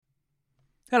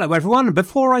Hello everyone,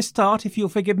 before I start, if you'll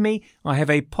forgive me, I have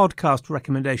a podcast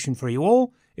recommendation for you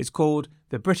all. It's called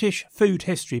the British Food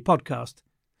History Podcast.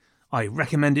 I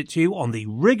recommend it to you on the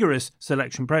rigorous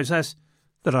selection process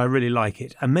that I really like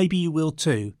it, and maybe you will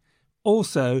too.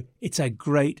 Also, it's a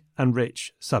great and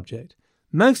rich subject.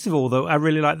 Most of all, though, I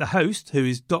really like the host, who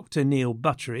is Dr. Neil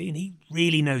Buttery, and he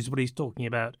really knows what he's talking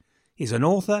about. He's an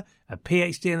author, a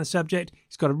PhD in the subject.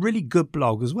 He's got a really good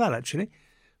blog as well, actually.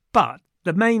 But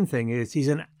the main thing is he's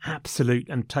an absolute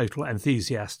and total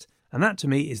enthusiast, and that to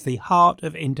me is the heart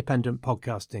of independent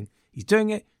podcasting. He's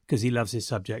doing it because he loves his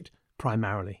subject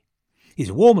primarily. He's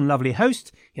a warm and lovely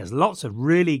host. He has lots of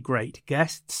really great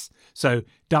guests. So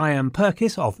Diane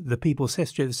Purkiss of the People's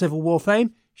History of the Civil War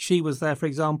fame, she was there, for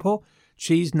example.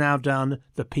 She's now done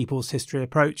the People's History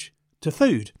approach to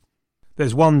food.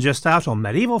 There's one just out on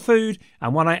medieval food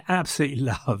and one I absolutely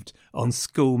loved on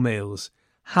school meals.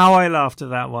 How I laughed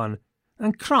at that one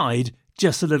and cried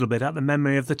just a little bit at the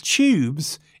memory of the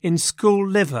tubes in school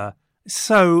liver.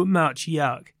 So much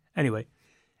yuck. Anyway,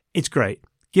 it's great.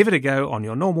 Give it a go on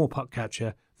your normal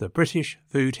podcatcher, the British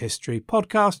Food History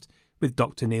Podcast with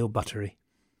Dr. Neil Buttery.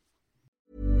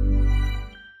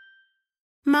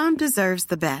 Mom deserves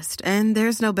the best, and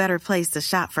there's no better place to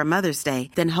shop for Mother's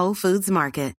Day than Whole Foods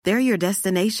Market. They're your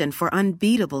destination for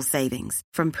unbeatable savings,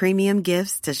 from premium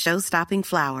gifts to show-stopping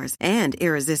flowers and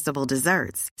irresistible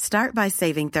desserts. Start by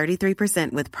saving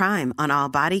 33% with Prime on all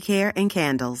body care and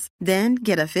candles. Then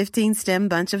get a 15-stem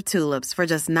bunch of tulips for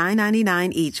just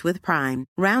 $9.99 each with Prime.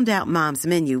 Round out Mom's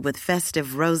menu with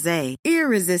festive rosé,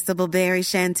 irresistible berry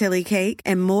chantilly cake,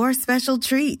 and more special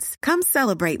treats. Come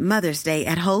celebrate Mother's Day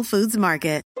at Whole Foods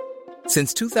Market.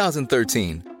 Since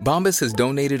 2013, Bombas has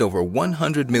donated over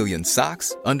 100 million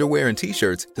socks, underwear, and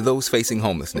T-shirts to those facing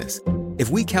homelessness. If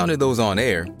we counted those on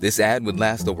air, this ad would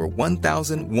last over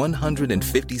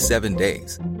 1,157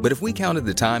 days. But if we counted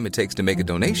the time it takes to make a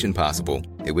donation possible,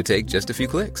 it would take just a few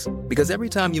clicks. Because every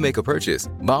time you make a purchase,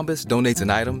 Bombas donates an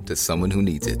item to someone who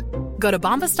needs it. Go to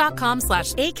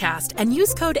bombas.com/ACAST and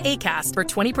use code ACAST for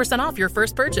 20% off your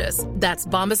first purchase. That's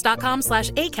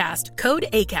bombas.com/ACAST, code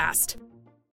ACAST.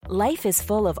 Life is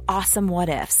full of awesome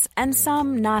what-ifs, and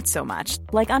some not so much,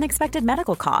 like unexpected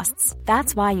medical costs.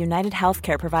 That's why United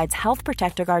Healthcare provides Health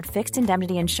Protector Guard fixed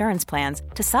indemnity insurance plans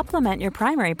to supplement your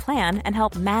primary plan and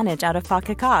help manage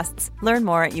out-of-pocket costs. Learn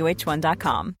more at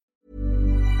uh1.com.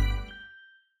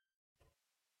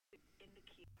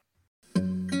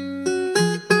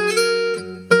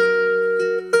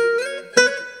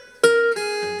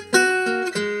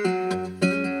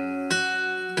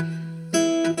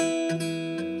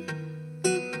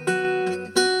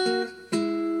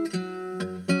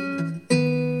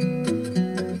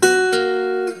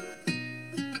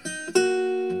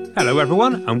 Hello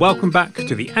everyone, and welcome back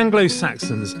to the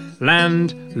Anglo-Saxons,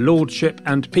 Land, Lordship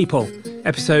and People,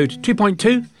 episode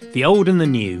 2.2, The Old and the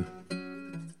New.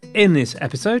 In this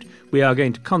episode, we are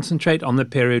going to concentrate on the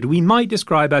period we might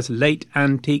describe as late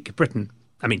antique Britain.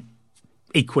 I mean,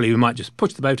 equally we might just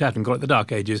push the boat out and call it the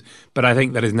Dark Ages, but I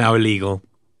think that is now illegal.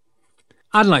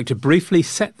 I'd like to briefly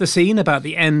set the scene about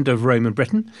the end of Roman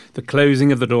Britain, the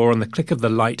closing of the door and the click of the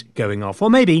light going off, or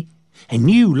maybe a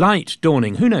new light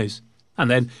dawning, who knows? And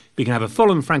then we can have a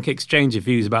full and frank exchange of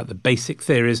views about the basic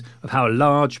theories of how a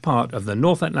large part of the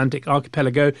North Atlantic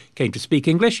archipelago came to speak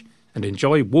English and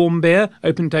enjoy warm beer,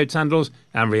 open-toed sandals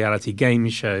and reality game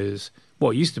shows,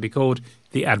 what used to be called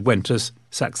the Adventus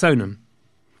Saxonum.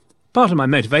 Part of my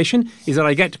motivation is that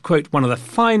I get to quote one of the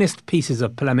finest pieces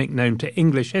of polemic known to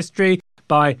English history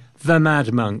by the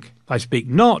Mad Monk. I speak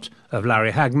not of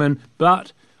Larry Hagman,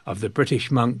 but of the British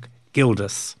monk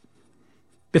Gildas.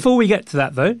 Before we get to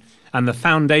that, though, and the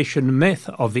foundation myth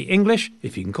of the English,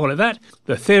 if you can call it that,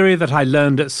 the theory that I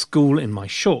learned at school in my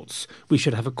shorts, we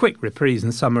should have a quick reprise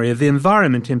and summary of the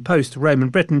environment in post-Roman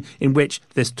Britain in which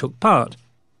this took part.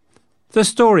 The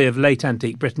story of late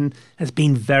antique Britain has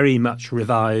been very much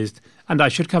revised, and I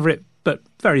should cover it, but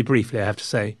very briefly, I have to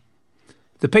say.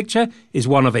 The picture is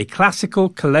one of a classical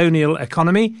colonial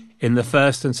economy in the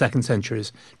 1st and 2nd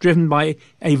centuries, driven by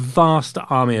a vast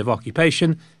army of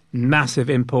occupation, massive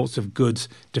imports of goods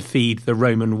to feed the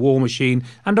Roman war machine,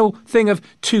 and a thing of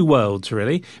two worlds,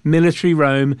 really, military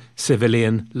Rome,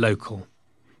 civilian local.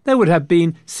 There would have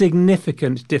been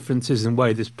significant differences in the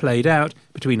way this played out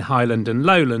between Highland and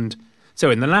Lowland. So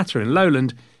in the latter, in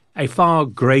Lowland, a far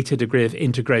greater degree of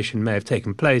integration may have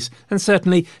taken place, and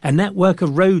certainly a network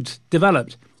of roads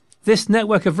developed. This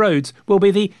network of roads will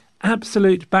be the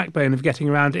absolute backbone of getting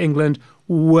around England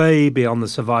way beyond the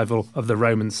survival of the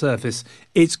Roman surface.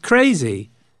 It's crazy.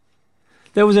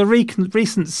 There was a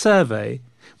recent survey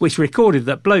which recorded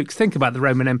that blokes think about the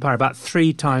Roman Empire about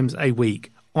 3 times a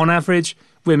week. On average,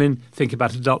 women think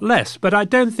about it a lot less, but I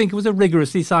don't think it was a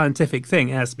rigorously scientific thing,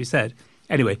 it has to be said.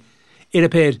 Anyway, it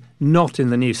appeared not in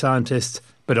the New Scientist,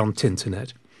 but on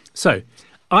Tinternet. So,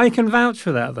 I can vouch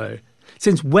for that, though,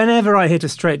 since whenever I hit a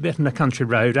straight bit on a country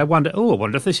road, I wonder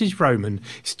if this is Roman.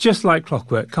 It's just like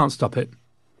clockwork, can't stop it.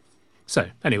 So,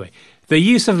 anyway, the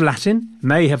use of Latin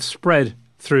may have spread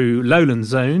through lowland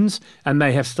zones and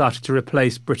may have started to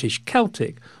replace British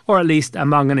Celtic, or at least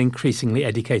among an increasingly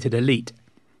educated elite.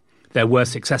 There were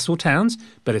successful towns,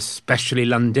 but especially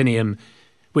Londinium,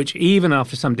 which even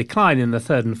after some decline in the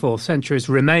 3rd and 4th centuries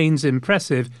remains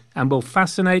impressive and will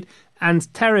fascinate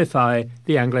and terrify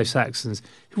the Anglo-Saxons,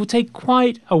 who will take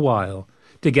quite a while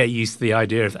to get used to the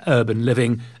idea of urban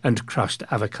living and crushed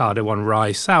avocado on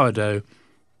rye sourdough.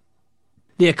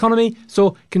 The economy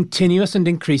saw continuous and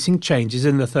increasing changes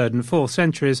in the 3rd and 4th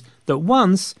centuries that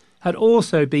once had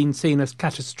also been seen as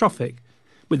catastrophic,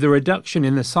 with the reduction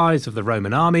in the size of the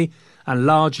Roman army and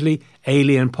largely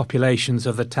alien populations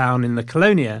of the town in the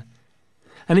Colonia.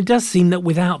 And it does seem that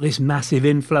without this massive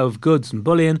inflow of goods and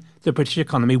bullion, the British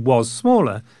economy was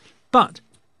smaller. But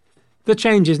the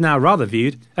change is now rather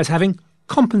viewed as having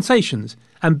compensations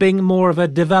and being more of a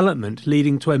development,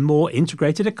 leading to a more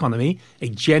integrated economy, a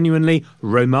genuinely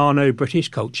Romano-British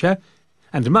culture,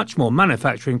 and much more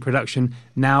manufacturing production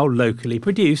now locally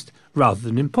produced rather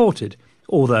than imported,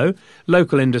 although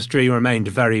local industry remained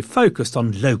very focused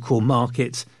on local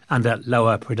markets and at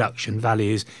lower production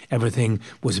values. Everything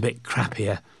was a bit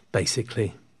crappier,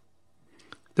 basically.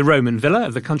 The Roman villa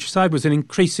of the countryside was an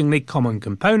increasingly common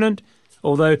component,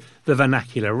 although the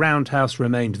vernacular roundhouse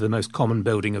remained the most common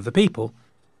building of the people.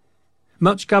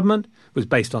 Much government was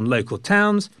based on local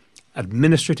towns,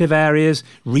 administrative areas,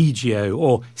 regio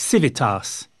or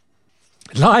civitas.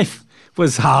 Life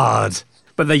was hard,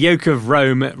 but the yoke of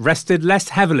Rome rested less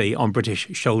heavily on British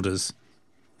shoulders.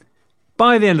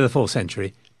 By the end of the 4th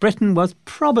century, Britain was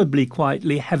probably quite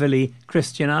heavily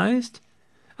Christianised.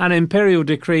 An imperial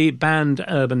decree banned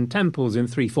urban temples in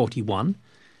 341.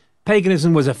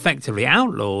 Paganism was effectively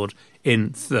outlawed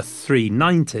in the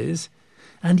 390s,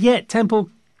 and yet temple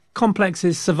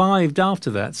complexes survived after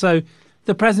that, so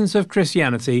the presence of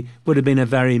Christianity would have been a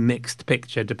very mixed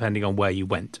picture depending on where you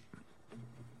went.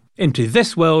 Into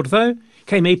this world, though,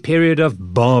 came a period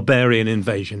of barbarian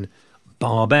invasion.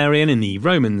 Barbarian in the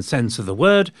Roman sense of the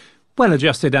word,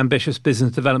 well-adjusted, ambitious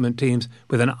business development teams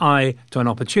with an eye to an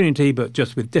opportunity, but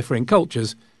just with differing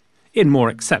cultures, in more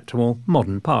acceptable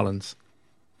modern parlance.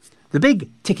 The big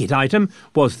ticket item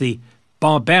was the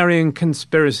Barbarian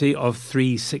Conspiracy of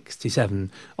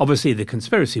 367. Obviously, the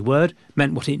conspiracy word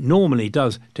meant what it normally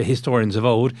does to historians of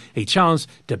old, a chance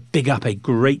to big up a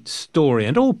great story,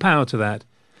 and all power to that,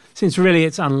 since really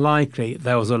it's unlikely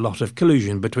there was a lot of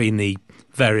collusion between the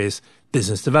various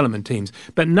business development teams.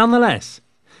 But nonetheless,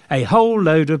 a whole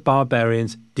load of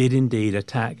barbarians did indeed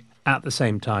attack at the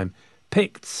same time.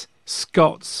 Picts,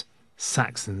 Scots,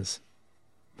 Saxons.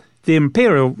 The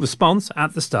imperial response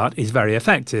at the start is very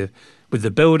effective, with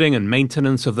the building and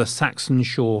maintenance of the Saxon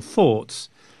shore forts.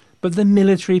 But the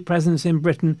military presence in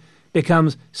Britain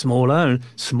becomes smaller and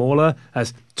smaller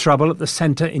as trouble at the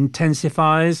centre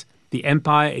intensifies. The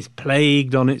empire is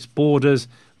plagued on its borders,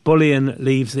 bullion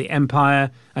leaves the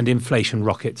empire, and inflation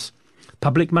rockets.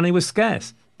 Public money was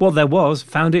scarce. What there was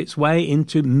found its way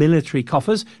into military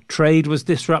coffers, trade was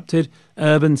disrupted,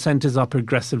 urban centres are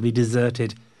progressively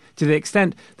deserted, to the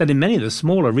extent that in many of the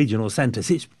smaller regional centres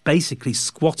it's basically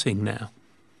squatting now.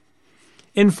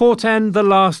 In 410, the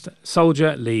last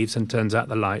soldier leaves and turns out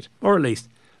the light, or at least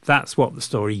that's what the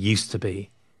story used to be.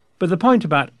 But the point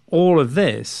about all of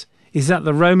this is that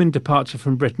the Roman departure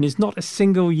from Britain is not a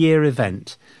single-year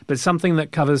event, but something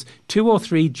that covers 2 or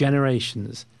 3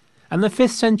 generations. And the 5th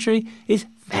century is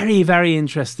very, very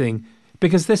interesting,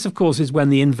 because this, of course, is when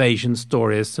the invasion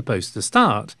story is supposed to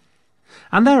start.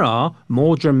 And there are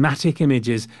more dramatic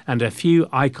images and a few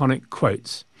iconic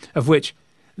quotes, of which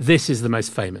this is the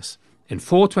most famous. In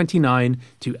 429,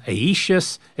 to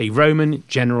Aetius, a Roman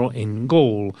general in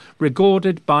Gaul,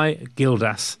 recorded by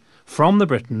Gildas from the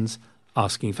Britons,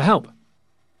 asking for help.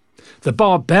 The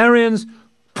barbarians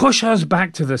push us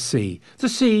back to the sea. The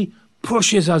sea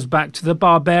pushes us back to the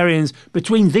barbarians.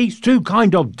 Between these two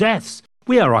kind of deaths,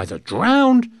 we are either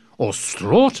drowned or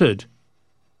slaughtered.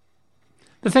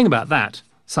 The thing about that,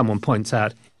 someone points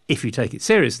out, if you take it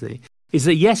seriously, is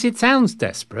that yes, it sounds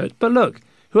desperate, but look,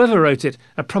 whoever wrote it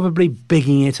are probably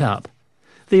bigging it up.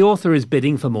 The author is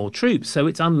bidding for more troops, so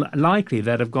it's unlikely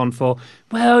they'd have gone for,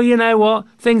 well, you know what,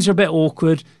 things are a bit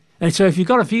awkward, and so if you've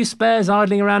got a few spares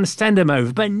idling around, send them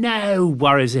over, but no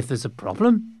worries if there's a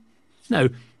problem. No,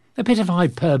 a bit of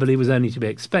hyperbole was only to be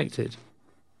expected.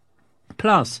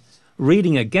 plus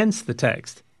reading against the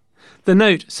text. The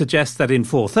note suggests that in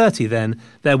 430, then,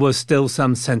 there was still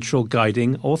some central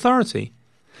guiding authority.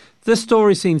 The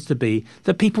story seems to be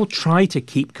that people try to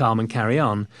keep calm and carry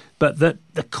on, but that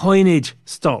the coinage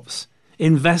stops,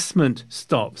 investment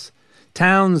stops,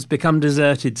 towns become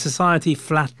deserted, society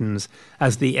flattens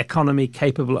as the economy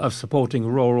capable of supporting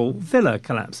rural villa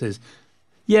collapses.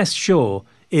 Yes, sure,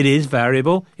 it is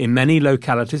variable. In many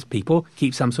localities, people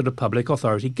keep some sort of public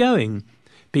authority going.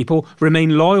 People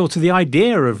remain loyal to the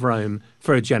idea of Rome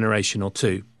for a generation or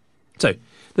two. So,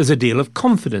 there's a deal of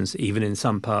confidence even in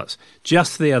some parts.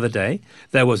 Just the other day,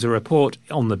 there was a report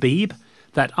on the Beeb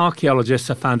that archaeologists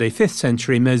have found a 5th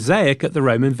century mosaic at the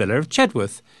Roman villa of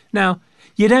Chedworth. Now,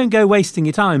 you don't go wasting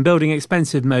your time building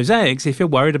expensive mosaics if you're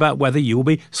worried about whether you will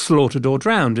be slaughtered or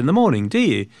drowned in the morning, do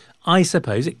you? I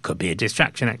suppose it could be a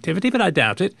distraction activity, but I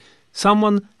doubt it.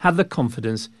 Someone had the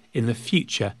confidence in the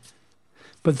future.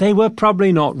 But they were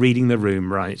probably not reading the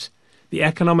room right. The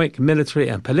economic, military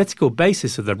and political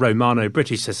basis of the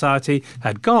Romano-British society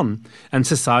had gone, and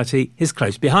society is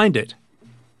close behind it.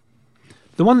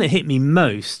 The one that hit me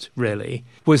most, really,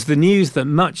 was the news that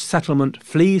much settlement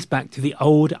flees back to the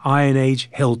old Iron Age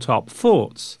hilltop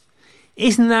forts.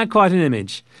 Isn't that quite an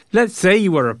image? Let's say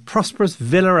you were a prosperous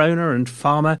villa owner and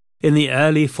farmer in the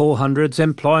early 400s,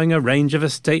 employing a range of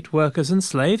estate workers and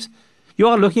slaves. You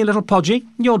are looking a little podgy,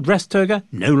 your dress toga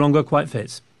no longer quite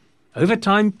fits. Over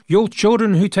time, your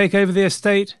children who take over the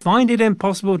estate find it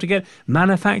impossible to get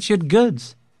manufactured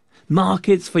goods.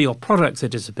 Markets for your products are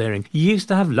disappearing. You used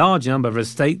to have large number of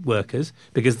estate workers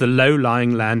because the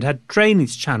low-lying land had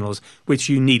drainage channels which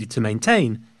you needed to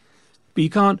maintain. But you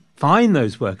can't find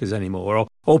those workers anymore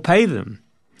or pay them.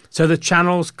 So the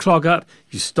channels clog up,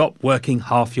 you stop working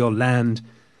half your land.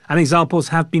 And examples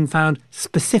have been found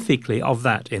specifically of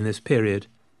that in this period.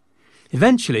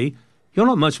 Eventually, you're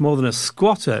not much more than a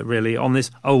squatter, really, on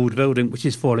this old building which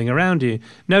is falling around you,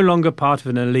 no longer part of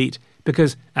an elite,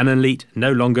 because an elite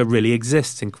no longer really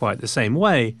exists in quite the same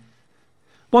way.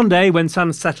 One day, when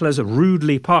some settlers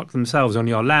rudely park themselves on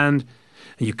your land,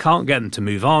 and you can't get them to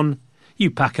move on,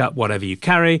 you pack up whatever you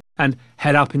carry and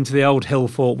head up into the old hill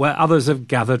fort where others have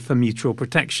gathered for mutual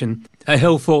protection, a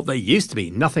hill fort that used to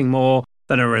be nothing more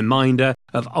than a reminder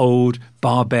of old,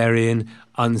 barbarian,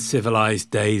 uncivilized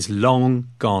days long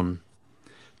gone.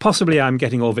 Possibly I'm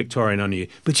getting all Victorian on you,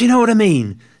 but you know what I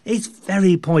mean? It's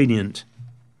very poignant.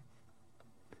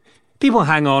 People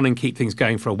hang on and keep things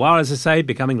going for a while, as I say,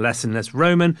 becoming less and less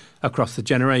Roman across the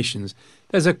generations.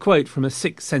 There's a quote from a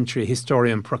 6th century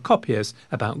historian Procopius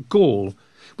about Gaul,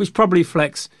 which probably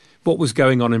reflects what was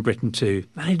going on in Britain too,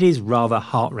 and it is rather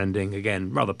heartrending,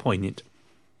 again, rather poignant.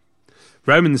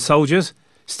 Roman soldiers,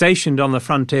 stationed on the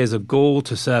frontiers of Gaul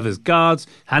to serve as guards,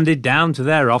 handed down to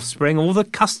their offspring all the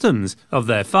customs of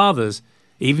their fathers.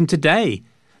 Even today,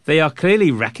 they are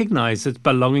clearly recognised as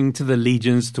belonging to the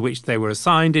legions to which they were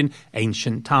assigned in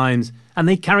ancient times, and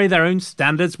they carry their own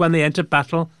standards when they enter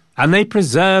battle, and they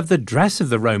preserve the dress of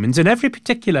the Romans in every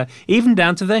particular, even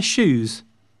down to their shoes.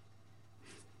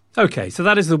 OK, so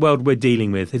that is the world we're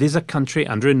dealing with. It is a country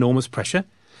under enormous pressure.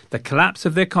 The collapse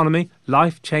of the economy,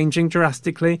 life changing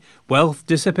drastically, wealth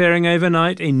disappearing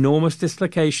overnight, enormous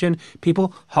dislocation,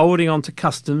 people holding on to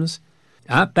customs.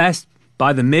 At best,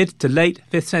 by the mid to late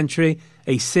 5th century,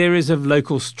 a series of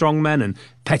local strongmen and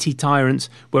petty tyrants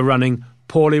were running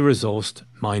poorly resourced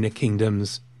minor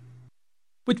kingdoms.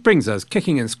 Which brings us,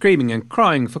 kicking and screaming and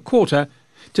crying for quarter,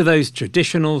 to those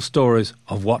traditional stories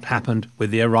of what happened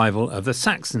with the arrival of the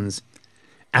Saxons.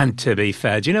 And to be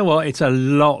fair, do you know what? It's a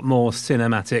lot more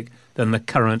cinematic than the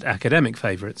current academic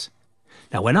favourites.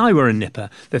 Now, when I were a nipper,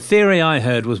 the theory I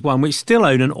heard was one which still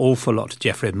owed an awful lot to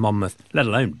Geoffrey of Monmouth, let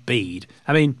alone Bede.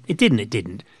 I mean, it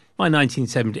didn't. By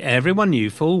 1970, everyone knew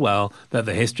full well that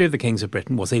the history of the kings of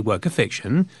Britain was a work of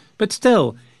fiction, but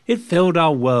still, it filled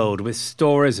our world with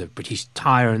stories of British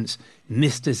tyrants,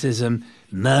 mysticism,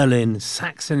 Merlin,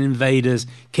 Saxon invaders,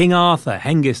 King Arthur,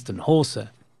 Hengist and Horsa.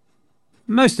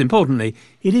 Most importantly,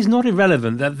 it is not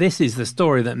irrelevant that this is the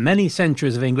story that many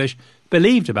centuries of English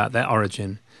believed about their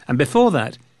origin. And before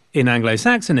that, in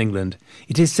Anglo-Saxon England,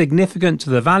 it is significant to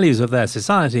the values of their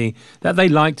society that they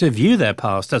like to view their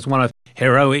past as one of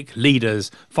heroic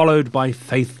leaders, followed by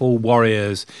faithful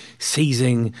warriors,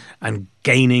 seizing and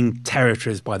gaining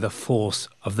territories by the force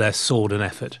of their sword and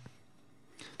effort.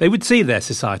 They would see their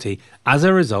society as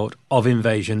a result of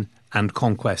invasion and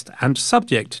conquest, and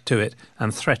subject to it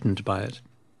and threatened by it.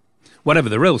 Whatever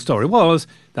the real story was,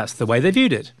 that's the way they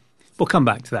viewed it. We'll come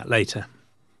back to that later.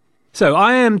 So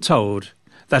I am told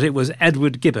that it was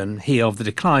Edward Gibbon, he of the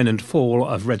decline and fall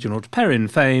of Reginald Perrin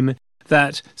fame,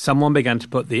 that someone began to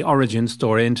put the origin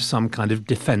story into some kind of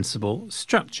defensible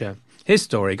structure. His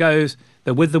story goes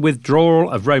that with the withdrawal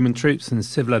of Roman troops and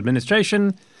civil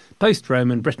administration,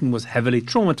 post-Roman Britain was heavily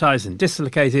traumatised and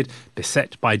dislocated,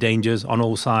 beset by dangers on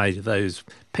all sides, those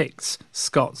Picts,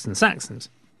 Scots and Saxons.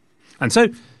 And so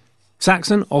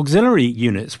Saxon auxiliary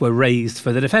units were raised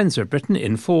for the defence of Britain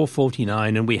in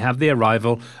 449, and we have the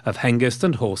arrival of Hengist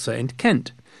and Horsa in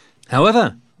Kent.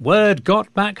 However, word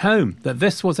got back home that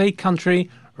this was a country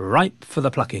ripe for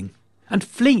the plucking, and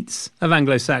fleets of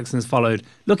Anglo-Saxons followed,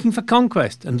 looking for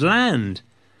conquest and land.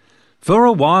 For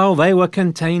a while they were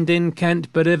contained in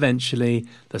Kent, but eventually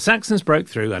the Saxons broke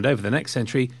through and over the next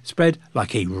century spread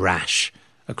like a rash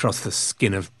across the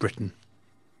skin of Britain.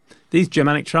 These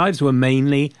Germanic tribes were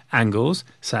mainly Angles,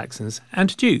 Saxons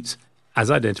and Jutes,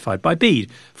 as identified by Bede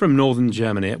from northern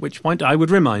Germany, at which point I would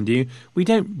remind you we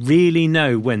don't really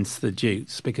know whence the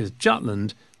Jutes, because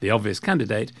Jutland, the obvious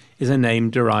candidate, is a name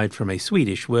derived from a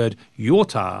Swedish word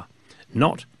Jotar,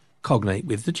 not cognate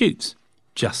with the Jutes.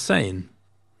 Just saying.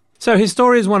 So his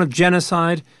story is one of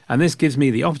genocide, and this gives me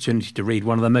the opportunity to read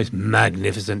one of the most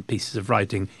magnificent pieces of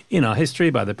writing in our history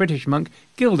by the British monk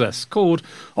Gildas, called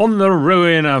On the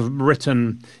Ruin of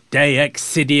Britain, De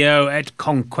Excidio et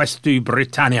Conquestu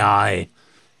Britanniae.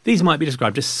 These might be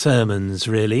described as sermons,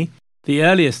 really. The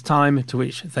earliest time to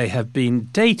which they have been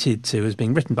dated to as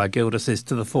being written by Gildas is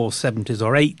to the 470s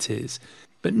or 80s,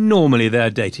 but normally they are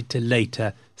dated to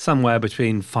later, somewhere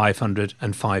between 500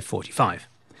 and 545.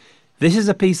 This is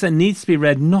a piece that needs to be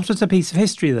read not as a piece of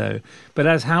history, though, but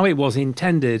as how it was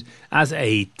intended, as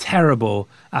a terrible,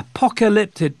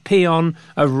 apocalyptic paean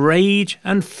of rage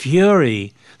and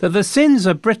fury, that the sins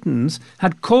of Britons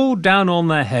had called down on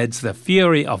their heads the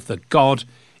fury of the god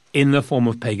in the form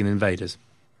of pagan invaders.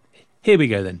 Here we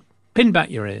go then. Pin back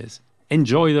your ears.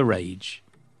 Enjoy the rage.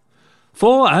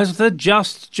 For as the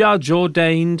just judge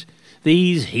ordained,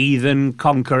 these heathen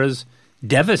conquerors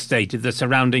devastated the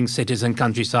surrounding cities and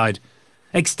countryside,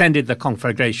 extended the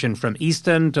conflagration from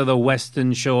eastern to the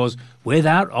western shores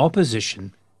without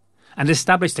opposition, and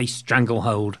established a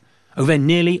stranglehold over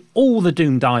nearly all the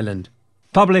doomed island.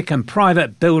 Public and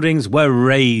private buildings were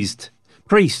razed.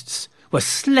 Priests were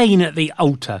slain at the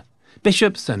altar.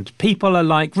 Bishops and people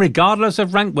alike, regardless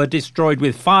of rank, were destroyed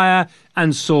with fire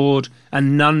and sword,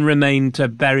 and none remained to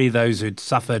bury those who'd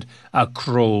suffered a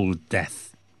cruel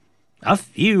death. A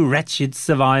few wretched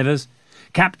survivors,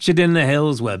 captured in the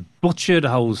hills, were butchered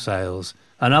wholesales,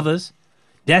 and others,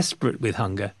 desperate with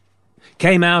hunger,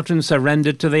 came out and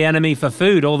surrendered to the enemy for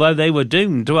food, although they were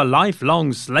doomed to a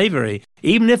lifelong slavery,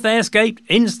 even if they escaped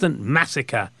instant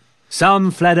massacre.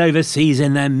 Some fled overseas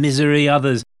in their misery,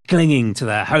 others, clinging to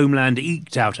their homeland,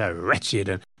 eked out a wretched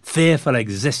and fearful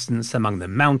existence among the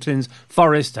mountains,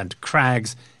 forests and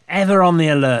crags, ever on the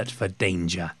alert for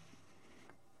danger.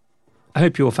 I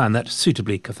hope you all found that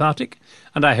suitably cathartic,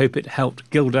 and I hope it helped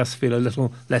Gildas feel a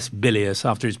little less bilious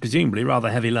after his presumably rather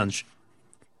heavy lunch.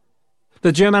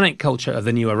 The Germanic culture of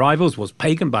the new arrivals was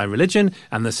pagan by religion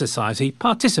and the society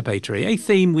participatory, a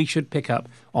theme we should pick up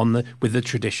on with the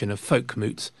tradition of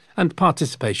folkmoots and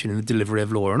participation in the delivery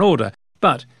of law and order.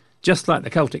 But, just like the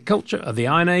Celtic culture of the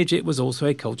Iron Age, it was also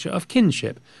a culture of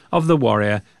kinship, of the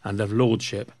warrior and of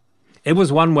lordship. It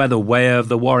was one where the way of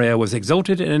the warrior was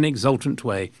exalted in an exultant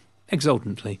way,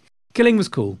 exultantly. Killing was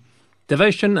cool.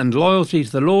 Devotion and loyalty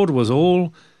to the Lord was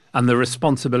all, and the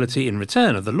responsibility in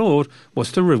return of the Lord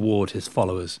was to reward his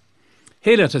followers.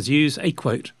 Here let us use a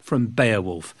quote from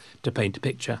Beowulf to paint a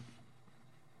picture.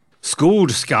 Skuld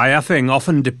Skyafing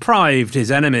often deprived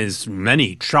his enemies,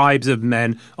 many tribes of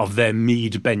men, of their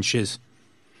mead benches.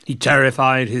 He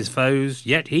terrified his foes,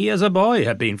 yet he as a boy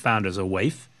had been found as a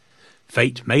waif.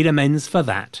 Fate made amends for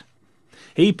that.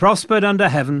 He prospered under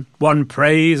heaven, won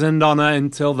praise and honour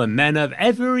until the men of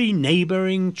every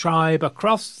neighbouring tribe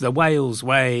across the Wales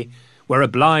Way were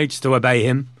obliged to obey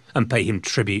him and pay him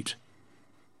tribute.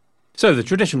 So the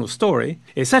traditional story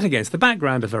is set against the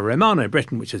background of a Romano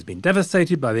Britain which has been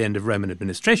devastated by the end of Roman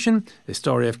administration, a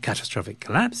story of catastrophic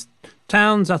collapse,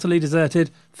 towns utterly deserted,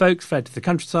 folks fled to the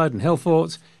countryside and hill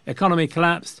forts, economy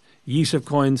collapsed, use of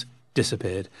coins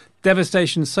disappeared.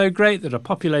 Devastation so great that a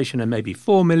population of maybe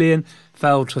 4 million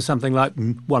fell to something like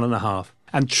 1.5.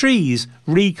 And trees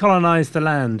recolonised the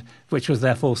land, which was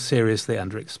therefore seriously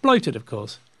underexploited, of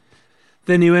course.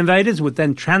 The new invaders would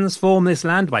then transform this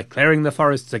land by clearing the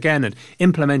forests again and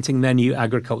implementing their new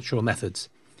agricultural methods.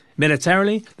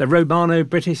 Militarily, the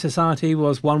Romano-British society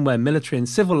was one where military and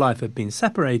civil life had been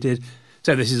separated,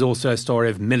 so this is also a story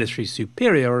of military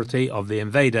superiority of the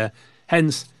invader,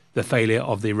 hence the failure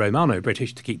of the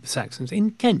Romano-British to keep the Saxons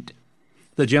in Kent.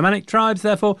 The Germanic tribes,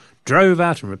 therefore, drove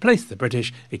out and replaced the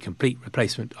British, a complete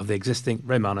replacement of the existing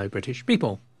Romano-British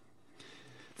people.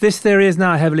 This theory is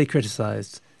now heavily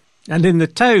criticised, and in the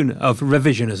tone of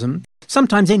revisionism,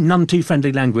 sometimes in none too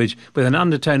friendly language with an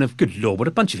undertone of, good Lord, what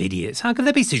a bunch of idiots, how could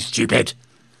they be so stupid?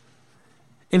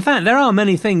 In fact, there are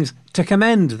many things to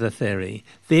commend the theory.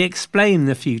 They explain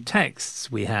the few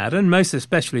texts we had, and most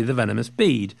especially the Venomous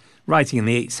Bede, writing in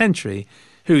the 8th century,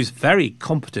 whose very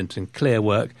competent and clear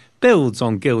work builds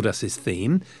on Gildas's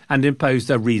theme and imposed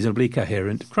a reasonably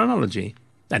coherent chronology.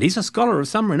 And he's a scholar of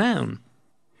some renown.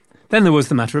 Then there was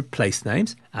the matter of place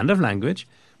names and of language,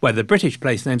 where the British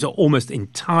place names are almost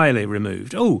entirely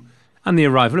removed. Oh, and the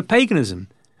arrival of paganism,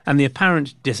 and the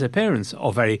apparent disappearance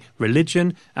of a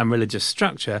religion and religious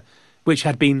structure which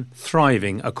had been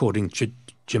thriving according to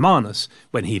Germanus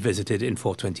when he visited in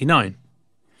 429.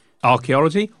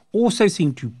 Archaeology also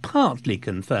seemed to partly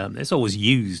confirm this, or was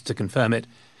used to confirm it,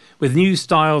 with new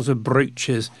styles of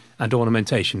brooches and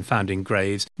ornamentation found in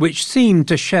graves, which seemed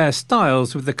to share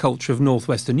styles with the culture of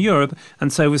northwestern Europe,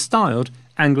 and so was styled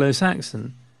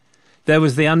Anglo-Saxon. There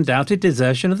was the undoubted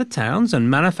desertion of the towns, and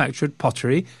manufactured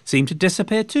pottery seemed to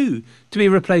disappear too, to be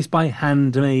replaced by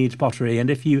handmade pottery. And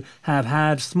if you have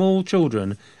had small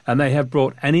children and they have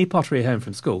brought any pottery home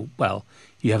from school, well,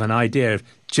 you have an idea of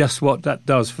just what that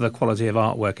does for the quality of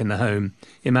artwork in the home.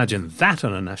 Imagine that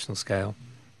on a national scale.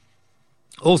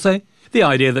 Also, the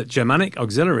idea that Germanic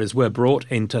auxiliaries were brought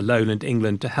into lowland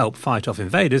England to help fight off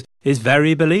invaders is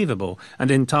very believable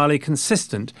and entirely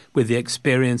consistent with the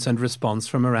experience and response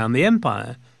from around the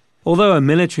empire. Although a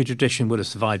military tradition would have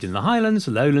survived in the Highlands,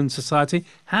 lowland society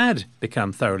had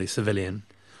become thoroughly civilian.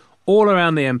 All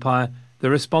around the empire,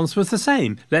 the response was the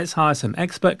same. Let's hire some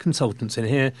expert consultants in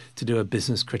here to do a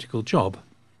business-critical job.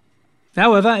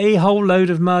 However, a whole load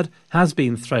of mud has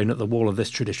been thrown at the wall of this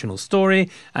traditional story,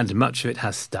 and much of it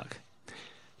has stuck.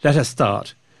 Let us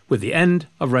start with the end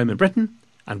of Roman Britain,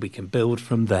 and we can build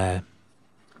from there.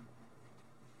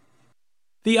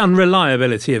 The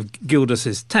unreliability of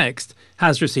Gildas's text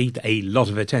has received a lot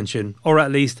of attention, or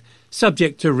at least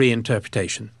subject to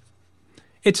reinterpretation.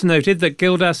 It's noted that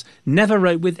Gildas never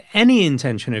wrote with any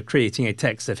intention of creating a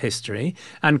text of history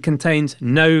and contains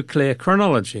no clear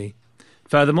chronology.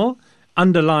 Furthermore,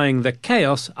 underlying the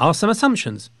chaos are some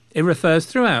assumptions. It refers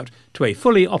throughout to a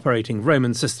fully operating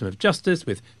Roman system of justice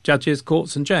with judges,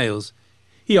 courts and jails.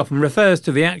 He often refers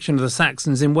to the action of the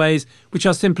Saxons in ways which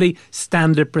are simply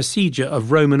standard procedure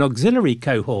of Roman auxiliary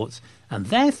cohorts, and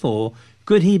therefore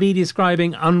could he be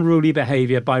describing unruly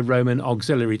behaviour by Roman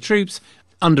auxiliary troops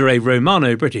under a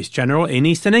Romano-British general in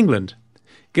eastern England?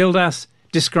 Gildas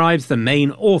describes the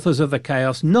main authors of the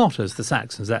chaos not as the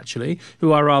Saxons actually,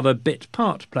 who are rather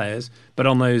bit-part players, but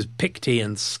on those Picti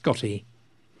and Scotti.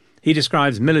 He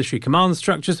describes military command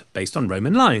structures based on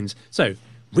Roman lines. So,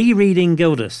 rereading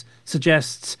Gildas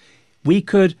suggests we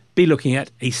could be looking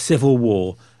at a civil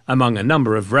war among a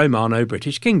number of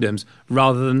Romano-British kingdoms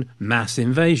rather than mass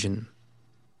invasion.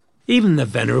 Even the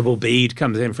Venerable Bede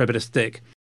comes in for a bit of stick.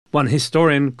 One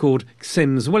historian called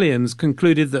Sims Williams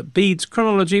concluded that Bede's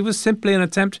chronology was simply an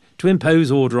attempt to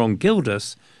impose order on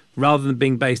Gildas rather than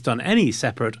being based on any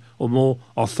separate or more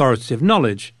authoritative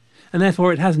knowledge, and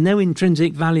therefore it has no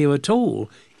intrinsic value at all.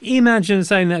 Imagine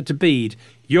saying that to Bede.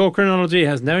 Your chronology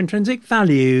has no intrinsic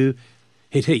value.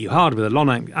 He'd hit you hard with a long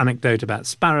anecdote about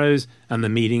sparrows and the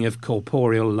meaning of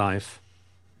corporeal life.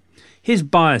 His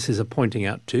biases are pointing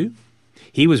out too.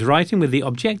 He was writing with the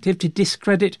objective to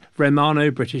discredit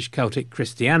Romano-British Celtic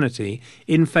Christianity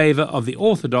in favour of the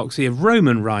orthodoxy of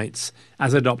Roman rites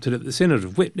as adopted at the Synod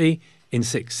of Whitby in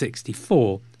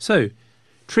 664. So,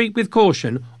 treat with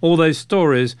caution all those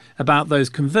stories about those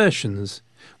conversions.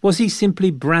 Was he simply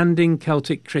branding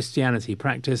Celtic Christianity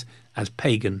practice as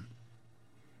pagan?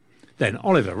 Then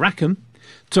Oliver Rackham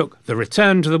took the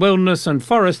return to the wilderness and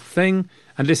forest thing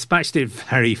and dispatched it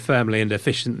very firmly and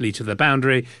efficiently to the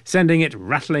boundary, sending it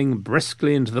rattling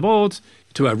briskly into the boards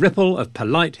to a ripple of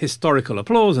polite historical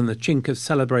applause and the chink of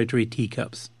celebratory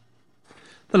teacups.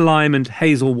 The lime and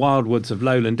hazel wildwoods of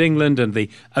lowland England and the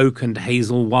oak and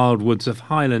hazel wildwoods of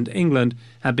highland England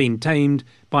had been tamed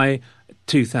by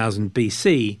 2000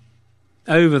 BC.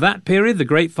 Over that period, the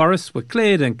great forests were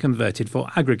cleared and converted for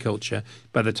agriculture.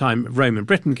 By the time Roman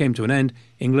Britain came to an end,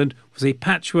 England was a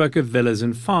patchwork of villas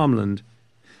and farmland.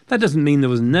 That doesn't mean there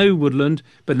was no woodland,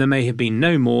 but there may have been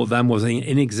no more than was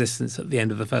in existence at the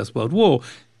end of the First World War.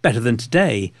 Better than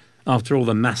today, after all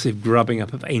the massive grubbing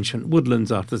up of ancient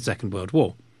woodlands after the Second World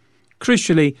War.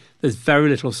 Crucially, there's very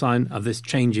little sign of this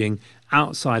changing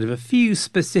outside of a few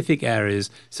specific areas,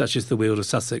 such as the Weald of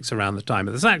Sussex around the time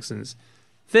of the Saxons.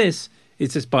 This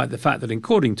is despite the fact that,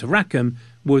 according to Rackham,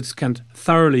 woods can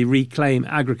thoroughly reclaim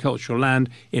agricultural land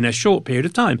in a short period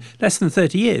of time, less than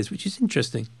 30 years, which is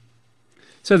interesting.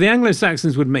 So the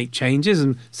Anglo-Saxons would make changes,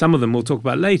 and some of them we'll talk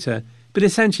about later, but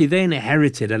essentially they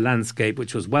inherited a landscape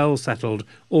which was well settled,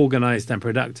 organised and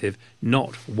productive,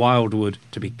 not wildwood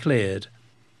to be cleared.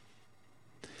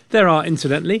 There are,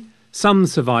 incidentally, some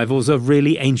survivals of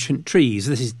really ancient trees.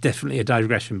 This is definitely a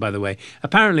digression, by the way.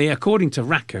 Apparently, according to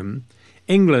Rackham,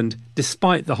 England,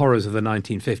 despite the horrors of the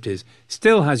 1950s,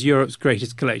 still has Europe's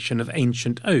greatest collection of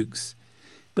ancient oaks.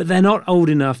 But they're not old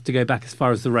enough to go back as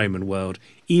far as the Roman world,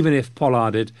 even if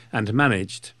pollarded and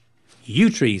managed. Yew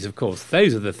trees, of course,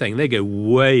 those are the thing. They go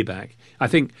way back. I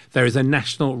think there is a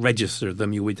national register of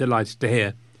them you'll be delighted to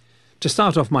hear. To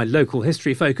start off my local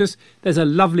history focus, there's a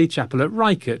lovely chapel at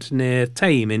Rycote near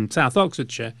Thame in South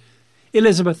Oxfordshire.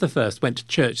 Elizabeth I went to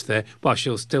church there while she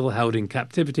was still held in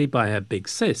captivity by her big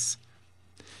sis.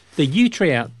 The yew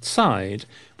tree outside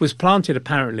was planted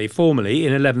apparently formally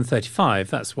in 1135,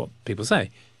 that's what people say.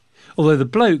 Although the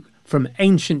bloke from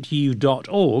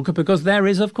ancientyew.org, because there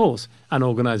is, of course, an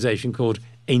organisation called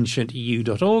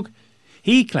ancientyew.org,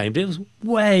 he claimed it was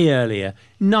way earlier,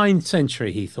 9th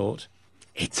century, he thought.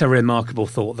 It's a remarkable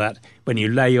thought that, when you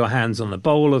lay your hands on the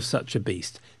bole of such a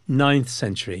beast, 9th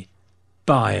century,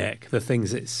 Bayek, the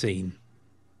things it's seen.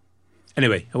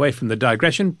 Anyway, away from the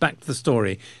digression, back to the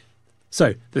story.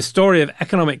 So, the story of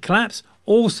economic collapse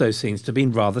also seems to have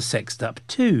been rather sexed up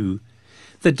too.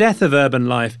 The death of urban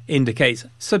life indicates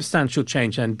substantial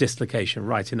change and dislocation,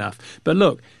 right enough. But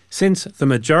look, since the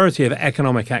majority of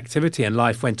economic activity and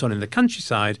life went on in the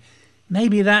countryside,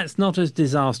 maybe that's not as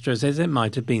disastrous as it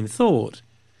might have been thought.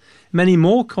 Many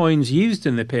more coins used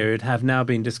in the period have now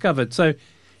been discovered, so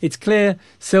it's clear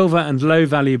silver and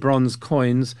low-value bronze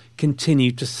coins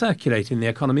continue to circulate in the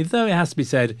economy, though it has to be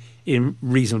said in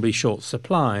reasonably short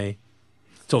supply.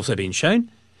 It's also been shown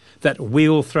that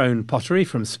wheel-thrown pottery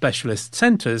from specialist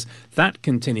centres, that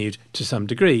continued to some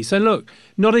degree. So look,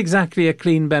 not exactly a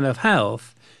clean bin of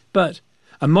health, but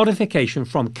a modification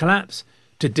from collapse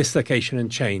to dislocation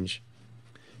and change.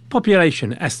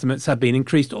 Population estimates have been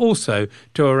increased also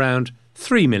to around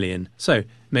 3 million. So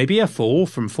maybe a fall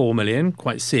from 4 million,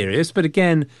 quite serious, but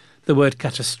again, the word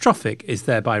catastrophic is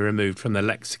thereby removed from the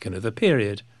lexicon of the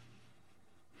period.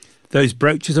 Those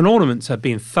brooches and ornaments have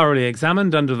been thoroughly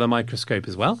examined under the microscope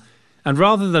as well, and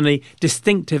rather than a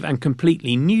distinctive and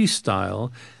completely new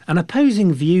style, an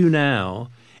opposing view now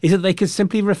is that they could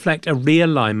simply reflect a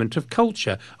realignment of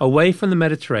culture away from the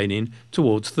Mediterranean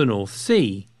towards the North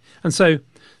Sea. And so,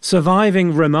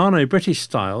 surviving Romano-British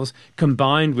styles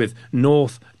combined with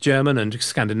North German and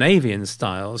Scandinavian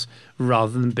styles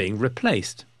rather than being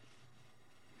replaced.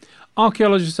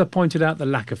 Archaeologists have pointed out the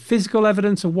lack of physical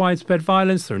evidence of widespread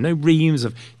violence. There are no reams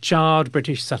of charred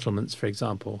British settlements, for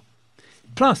example.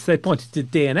 Plus, they pointed to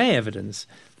DNA evidence.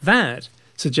 That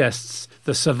suggests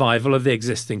the survival of the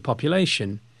existing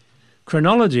population.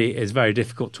 Chronology is very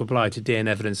difficult to apply to DNA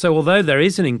evidence, so although there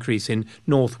is an increase in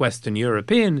northwestern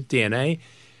European DNA,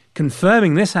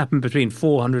 confirming this happened between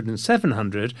 400 and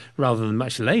 700 rather than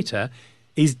much later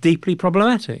is deeply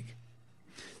problematic.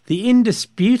 The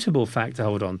indisputable fact to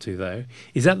hold on to, though,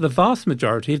 is that the vast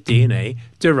majority of DNA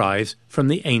derives from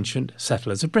the ancient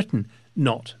settlers of Britain,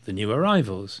 not the new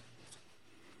arrivals.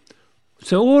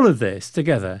 So all of this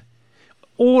together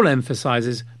all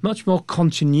emphasises much more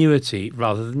continuity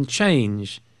rather than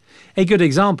change. A good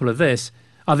example of this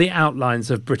are the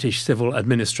outlines of British civil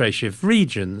administrative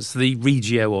regions, the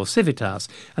Regio or Civitas,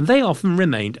 and they often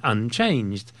remained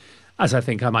unchanged, as I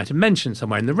think I might have mentioned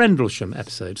somewhere in the Rendlesham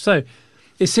episode. So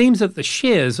it seems that the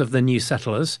shears of the new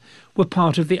settlers were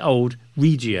part of the old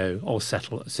Regio or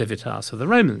Civitas of the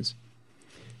Romans.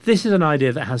 This is an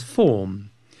idea that has form,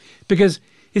 because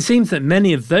it seems that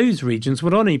many of those regions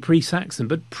were not only pre-Saxon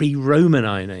but pre-Roman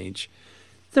Iron Age.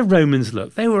 The Romans,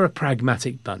 look, they were a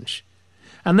pragmatic bunch,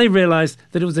 and they realised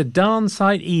that it was a darn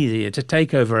sight easier to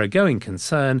take over a going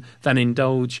concern than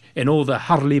indulge in all the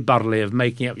hurly-burly of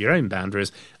making up your own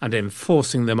boundaries and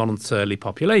enforcing them on surly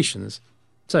populations.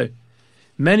 So,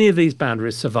 many of these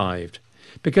boundaries survived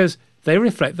because they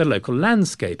reflect the local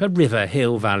landscape, a river,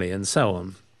 hill, valley, and so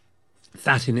on.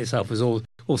 That in itself was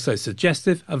also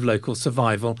suggestive of local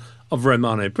survival of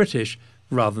Romano-British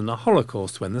rather than a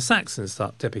Holocaust when the Saxons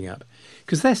start tipping up,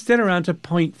 because they're still around to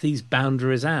point these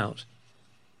boundaries out.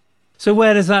 So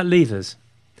where does that leave us?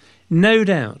 No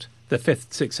doubt the 5th,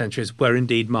 6th centuries were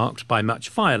indeed marked by much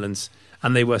violence,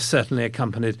 and they were certainly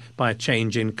accompanied by a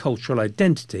change in cultural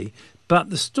identity, but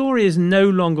the story is no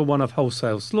longer one of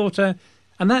wholesale slaughter,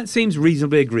 and that seems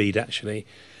reasonably agreed, actually.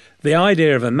 The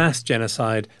idea of a mass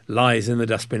genocide lies in the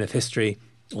dustbin of history,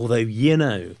 although,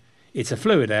 it's a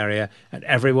fluid area and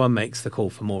everyone makes the call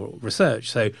for more research.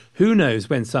 So who knows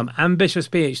when some ambitious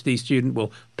PhD student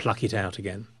will pluck it out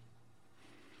again.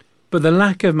 But the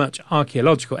lack of much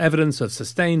archaeological evidence of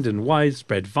sustained and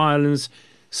widespread violence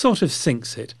sort of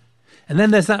sinks it. And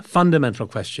then there's that fundamental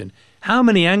question. How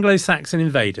many Anglo-Saxon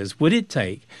invaders would it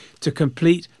take to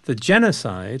complete the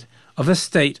genocide of a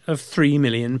state of 3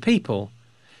 million people?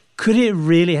 Could it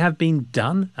really have been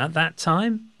done at that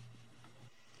time?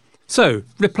 So,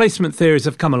 replacement theories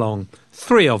have come along.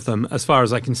 3 of them, as far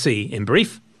as I can see, in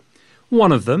brief.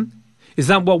 One of them is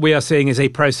that what we are seeing is a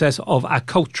process of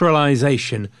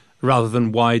acculturalisation rather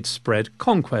than widespread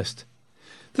conquest.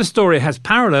 The story has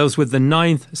parallels with the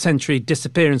 9th century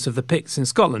disappearance of the Picts in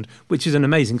Scotland, which is an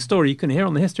amazing story you can hear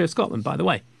on the History of Scotland, by the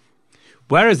way.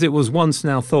 Whereas it was once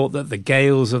now thought that the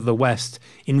Gaels of the West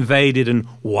invaded and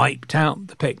wiped out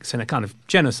the Picts in a kind of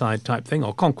genocide type thing,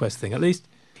 or conquest thing at least,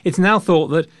 it's now thought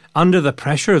that under the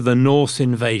pressure of the Norse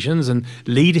invasions and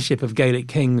leadership of Gaelic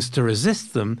kings to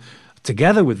resist them,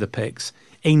 together with the Picts,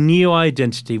 a new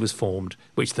identity was formed,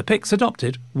 which the Picts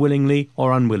adopted, willingly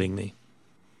or unwillingly.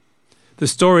 The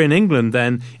story in England,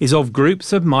 then, is of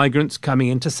groups of migrants coming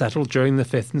in to settle during the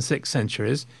 5th and 6th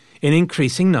centuries in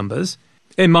increasing numbers.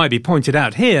 It might be pointed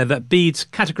out here that Bede's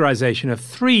categorisation of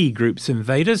 3 groups of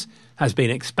invaders has been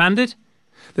expanded.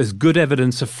 There's good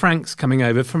evidence of Franks coming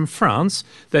over from France.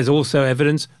 There's also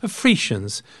evidence of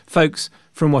Frisians, folks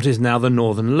from what is now the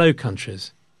northern Low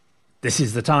Countries. This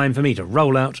is the time for me to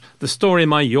roll out the story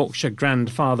my Yorkshire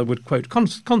grandfather would quote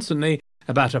constantly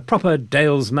about a proper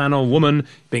Dales man or woman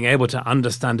being able to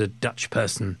understand a Dutch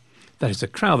person. That is a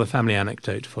Crowther family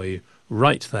anecdote for you,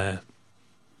 right there.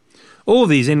 All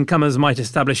these incomers might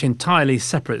establish entirely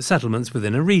separate settlements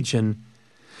within a region.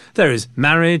 There is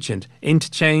marriage and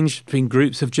interchange between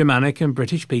groups of Germanic and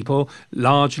British people,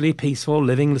 largely peaceful,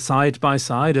 living side by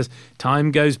side as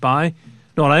time goes by.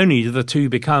 Not only do the two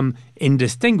become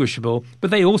indistinguishable,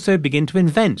 but they also begin to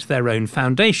invent their own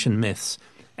foundation myths.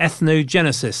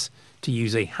 Ethnogenesis, to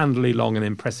use a handily long and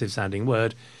impressive-sounding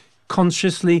word,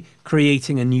 consciously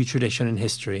creating a new tradition in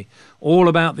history, all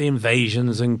about the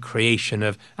invasions and creation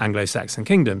of Anglo-Saxon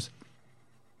kingdoms.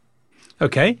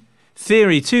 OK,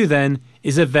 theory 2 then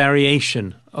is a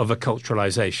variation of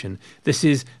acculturalisation. This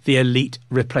is the elite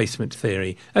replacement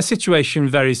theory, a situation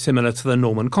very similar to the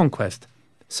Norman conquest.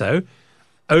 So,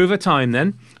 over time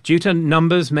then, due to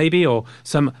numbers maybe, or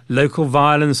some local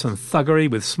violence and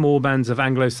thuggery with small bands of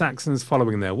Anglo-Saxons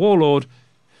following their warlord,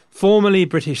 formerly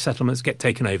British settlements get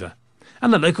taken over,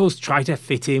 and the locals try to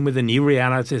fit in with the new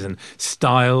realities and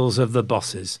styles of the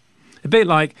bosses. A bit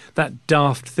like that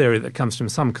daft theory that comes from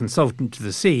some consultant to the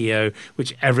CEO,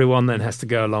 which everyone then has to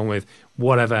go along with,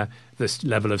 whatever the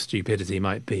level of stupidity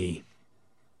might be.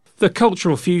 The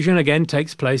cultural fusion again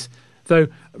takes place, though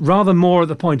rather more at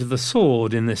the point of the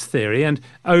sword in this theory, and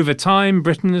over time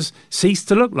Britons cease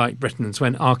to look like Britons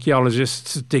when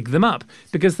archaeologists dig them up,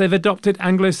 because they've adopted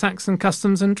Anglo-Saxon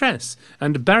customs and dress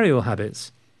and burial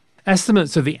habits.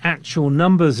 Estimates of the actual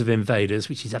numbers of invaders,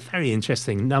 which is a very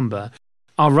interesting number,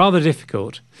 are rather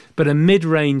difficult, but a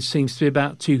mid-range seems to be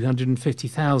about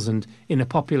 250,000 in a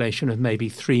population of maybe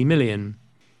 3 million.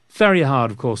 Very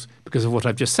hard, of course, because of what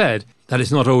I've just said, that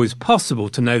it's not always possible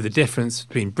to know the difference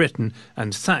between Briton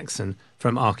and Saxon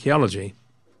from archaeology.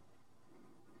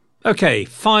 OK,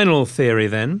 final theory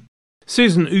then.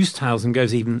 Susan Oosthuizen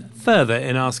goes even further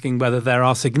in asking whether there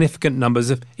are significant numbers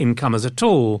of incomers at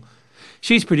all.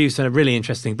 She's produced a really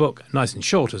interesting book, nice and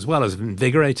short as well as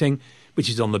invigorating, which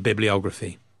is on the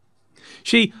bibliography.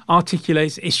 She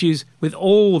articulates issues with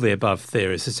all the above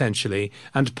theories, essentially,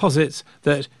 and posits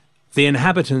that the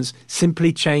inhabitants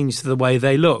simply change the way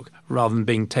they look, rather than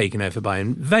being taken over by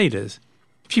invaders.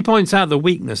 She points out the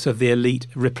weakness of the elite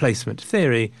replacement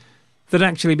theory, that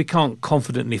actually we can't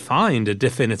confidently find a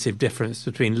definitive difference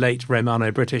between late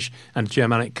Romano-British and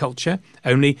Germanic culture,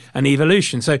 only an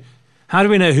evolution. So how do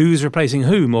we know who's replacing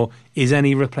whom, or is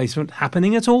any replacement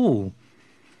happening at all?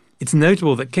 It's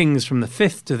notable that kings from the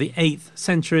 5th to the 8th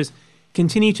centuries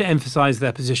continue to emphasise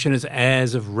their position as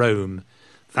heirs of Rome.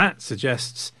 That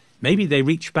suggests maybe they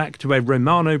reach back to a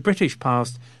Romano-British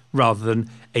past rather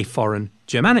than a foreign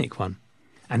Germanic one.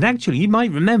 And actually, you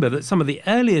might remember that some of the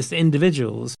earliest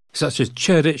individuals, such as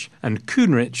Cerdic and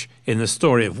Coenrich in the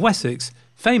Story of Wessex,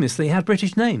 famously had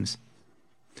British names.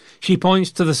 She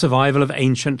points to the survival of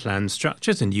ancient land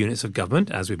structures and units of government,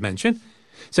 as we've mentioned.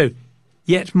 So,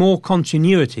 yet more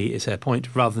continuity is her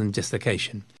point rather than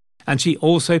dislocation. And she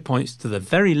also points to the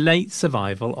very late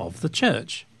survival of the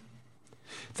church.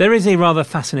 There is a rather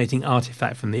fascinating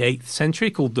artefact from the 8th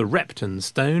century called the Repton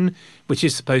Stone, which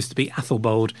is supposed to be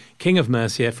Athelbald, King of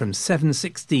Mercia, from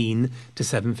 716 to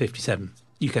 757.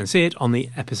 You can see it on the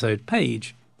episode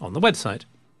page on the website.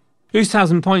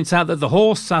 Oosthuizen points out that the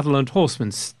horse, saddle and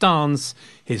horseman's stance,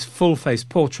 his full-face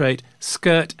portrait,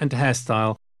 skirt and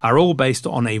hairstyle are all based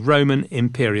on a Roman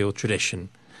imperial tradition.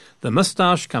 The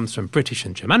moustache comes from British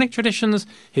and Germanic traditions,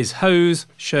 his hose,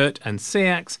 shirt and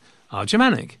seax are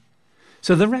Germanic.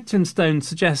 So the Repton Stone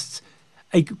suggests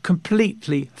a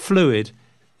completely fluid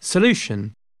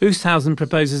solution. Oosthuizen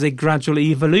proposes a gradual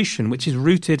evolution which is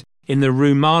rooted in the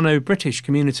Romano-British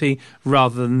community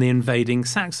rather than the invading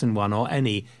Saxon one, or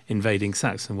any invading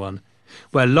Saxon one,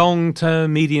 where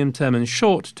long-term, medium-term and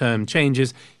short-term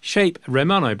changes shape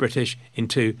Romano-British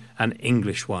into an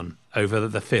English one over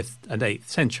the 5th and 8th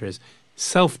centuries,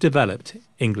 self-developed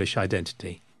English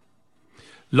identity.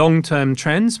 Long-term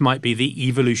trends might be the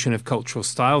evolution of cultural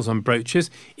styles on brooches,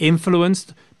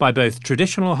 influenced by both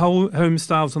traditional home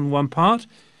styles on one part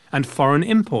and foreign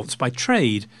imports by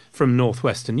trade from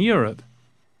northwestern Europe.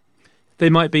 They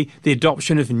might be the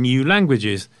adoption of new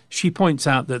languages. She points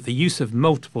out that the use of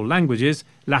multiple languages,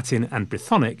 Latin and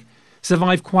Brythonic,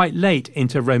 survived quite late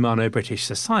into Romano-British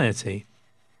society,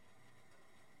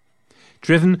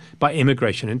 driven by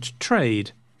immigration and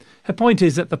trade. Her point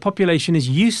is that the population is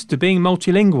used to being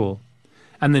multilingual,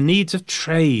 and the needs of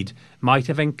trade might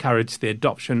have encouraged the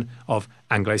adoption of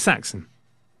Anglo-Saxon.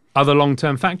 Other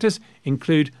long-term factors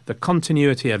include the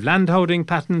continuity of landholding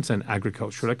patterns and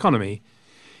agricultural economy.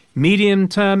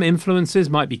 Medium-term influences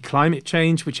might be climate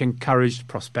change, which encouraged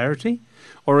prosperity,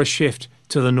 or a shift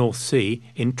to the North Sea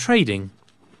in trading.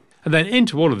 And then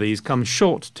into all of these come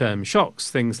short-term shocks,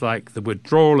 things like the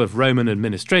withdrawal of Roman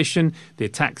administration, the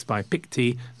attacks by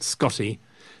Picti and Scotti,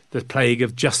 the plague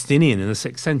of Justinian in the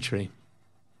 6th century.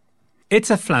 It's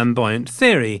a flamboyant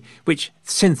theory which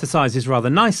synthesises rather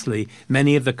nicely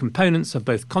many of the components of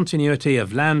both continuity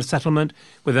of land settlement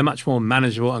with a much more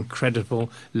manageable and credible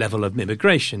level of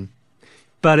immigration.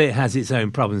 But it has its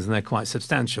own problems, and they're quite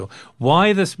substantial.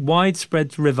 Why this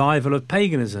widespread revival of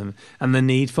paganism and the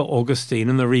need for Augustine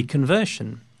and the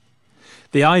reconversion?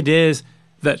 The ideas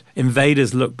that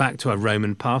invaders look back to a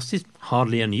Roman past is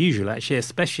hardly unusual, actually,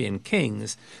 especially in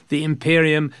kings. The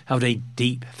Imperium held a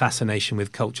deep fascination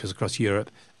with cultures across Europe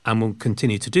and will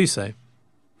continue to do so.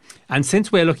 And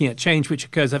since we're looking at change which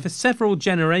occurs over several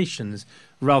generations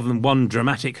rather than one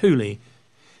dramatic hoolie,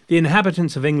 the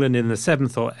inhabitants of England in the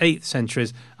 7th or 8th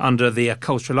centuries under the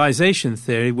acculturalization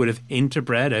theory would have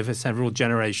interbred over several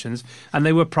generations, and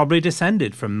they were probably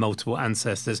descended from multiple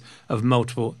ancestors of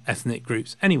multiple ethnic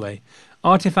groups anyway.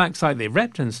 Artefacts like the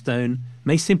Repton Stone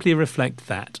may simply reflect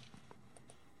that.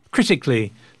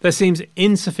 Critically, there seems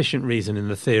insufficient reason in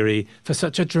the theory for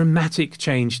such a dramatic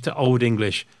change to Old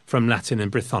English from Latin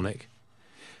and Brythonic.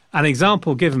 An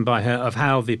example given by her of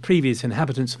how the previous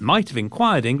inhabitants might have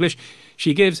inquired English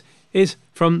she gives is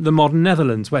from the modern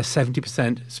Netherlands, where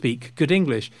 70% speak good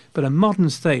English, but a modern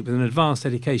state with an advanced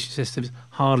education system is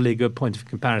hardly a good point of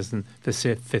comparison for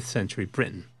 5th century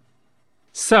Britain.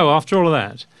 So, after all of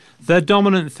that, the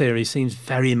dominant theory seems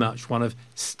very much one of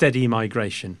steady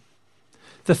migration.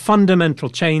 The fundamental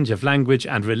change of language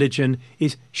and religion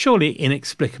is surely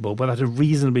inexplicable without a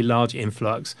reasonably large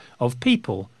influx of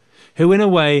people, who in a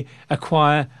way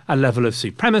acquire a level of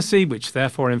supremacy which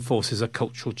therefore enforces a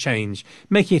cultural change,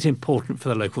 making it important for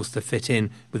the locals to fit in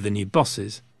with the new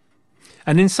bosses.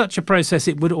 And in such a process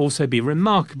it would also be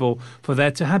remarkable for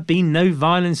there to have been no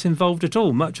violence involved at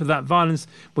all. Much of that violence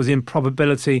was in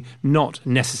probability not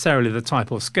necessarily the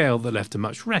type or scale that left a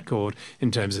much record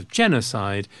in terms of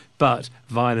genocide, but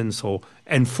violence or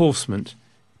enforcement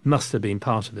must have been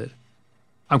part of it.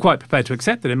 I'm quite prepared to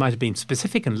accept that it might have been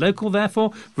specific and local,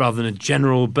 therefore, rather than a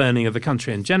general burning of the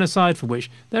country and genocide for which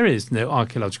there is no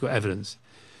archaeological evidence.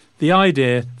 The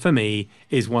idea, for me,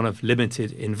 is one of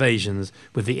limited invasions,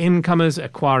 with the incomers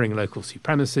acquiring local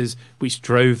supremacies, which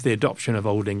drove the adoption of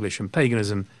Old English and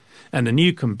paganism, and a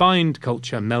new combined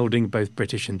culture melding both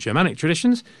British and Germanic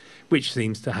traditions, which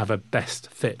seems to have a best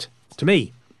fit to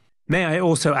me. May I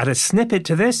also add a snippet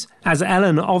to this, as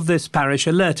Ellen of this parish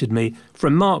alerted me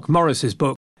from Mark Morris's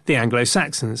book, The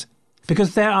Anglo-Saxons,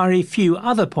 because there are a few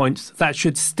other points that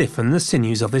should stiffen the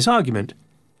sinews of this argument.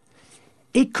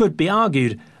 It could be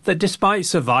argued that despite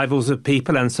survivals of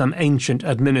people and some ancient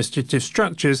administrative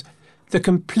structures, the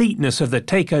completeness of the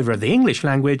takeover of the English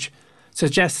language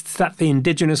suggests that the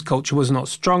indigenous culture was not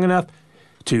strong enough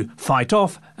to fight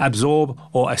off, absorb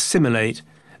or assimilate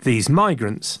these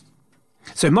migrants.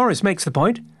 So Morris makes the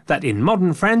point that in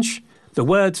modern French, The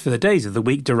words for the days of the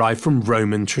week derive from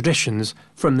Roman traditions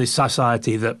from the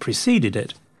society that preceded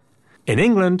it. In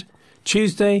England,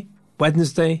 Tuesday,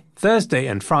 Wednesday, Thursday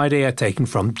and Friday are taken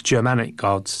from Germanic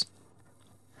gods.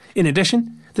 In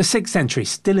addition, the 6th century,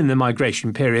 still in the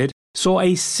migration period, saw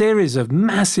a series of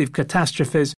massive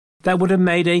catastrophes that would have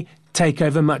made a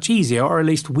takeover much easier, or at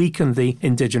least weakened the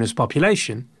indigenous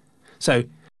population. So,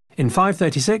 in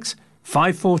 536,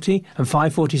 540 and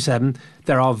 547,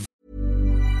 there are...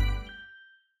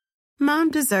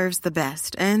 Mom deserves the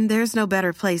best, and there's no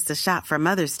better place to shop for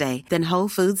Mother's Day than Whole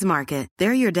Foods Market.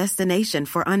 They're your destination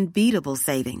for unbeatable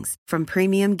savings, from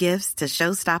premium gifts to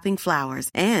show-stopping flowers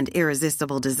and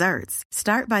irresistible desserts.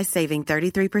 Start by saving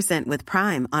 33% with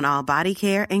Prime on all body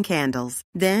care and candles.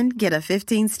 Then get a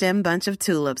 15-stem bunch of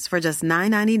tulips for just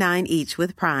 $9.99 each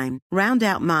with Prime. Round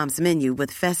out Mom's menu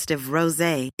with festive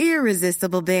rosé,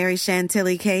 irresistible berry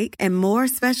chantilly cake, and more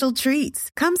special treats.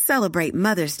 Come celebrate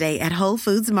Mother's Day at Whole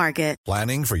Foods Market.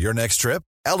 Planning for your next trip?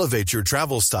 Elevate your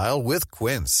travel style with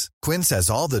Quince. Quince has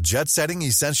all the jet-setting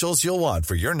essentials you'll want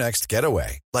for your next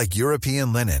getaway, like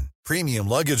European linen, premium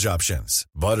luggage options,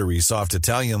 buttery soft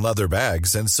Italian leather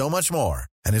bags, and so much more.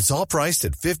 And it's all priced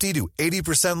at 50 to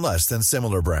 80% less than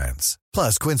similar brands.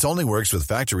 Plus, Quince only works with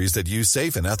factories that use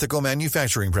safe and ethical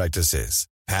manufacturing practices.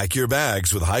 Pack your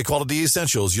bags with high-quality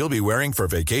essentials you'll be wearing for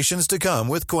vacations to come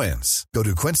with Quince. Go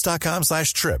to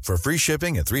quince.com/trip for free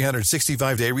shipping and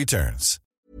 365-day returns.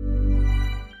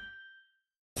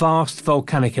 Vast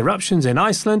volcanic eruptions in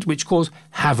Iceland which cause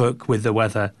havoc with the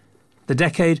weather. The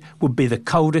decade would be the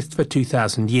coldest for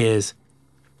 2,000 years.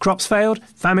 Crops failed,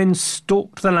 famine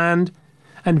stalked the land,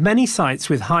 and many sites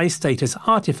with high-status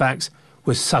artefacts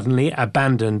were suddenly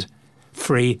abandoned,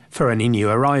 free for any new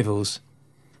arrivals.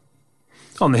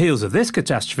 On the heels of this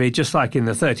catastrophe, just like in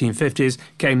the 1350s,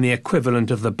 came the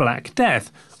equivalent of the Black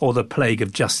Death, or the Plague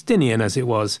of Justinian as it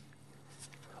was.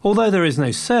 Although there is no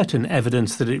certain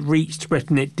evidence that it reached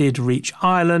Britain, it did reach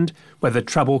Ireland, where the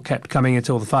trouble kept coming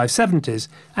until the 570s,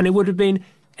 and it would have been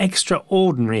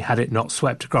extraordinary had it not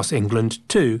swept across England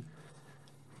too.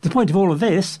 The point of all of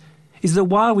this is that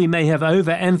while we may have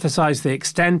overemphasised the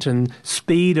extent and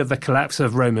speed of the collapse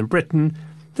of Roman Britain,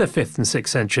 the 5th and 6th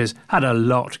centuries had a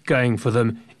lot going for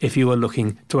them if you were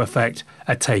looking to effect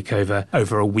a takeover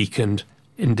over a weakened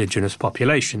indigenous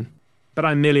population. But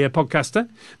I'm merely a podcaster,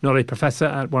 not a professor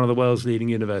at one of the world's leading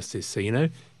universities, so,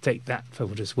 take that for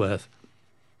what it's worth.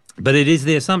 But it is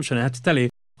the assumption, I have to tell you,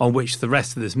 on which the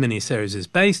rest of this mini-series is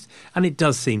based, and it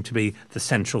does seem to be the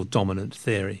central dominant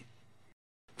theory.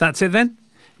 That's it then.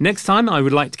 Next time I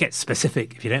would like to get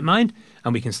specific, if you don't mind,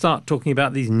 and we can start talking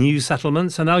about these new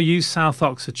settlements, and I'll use South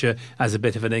Oxfordshire as a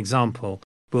bit of an example.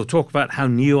 We'll talk about how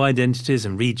new identities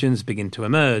and regions begin to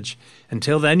emerge.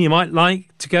 Until then, you might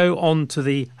like to go on to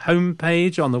the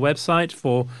homepage on the website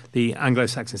for the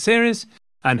Anglo-Saxon series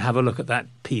and have a look at that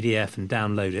PDF and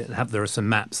download it, and there are some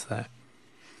maps there.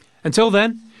 Until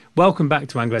then, welcome back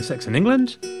to Anglo-Saxon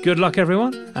England. Good luck,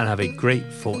 everyone, and have a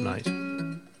great fortnight.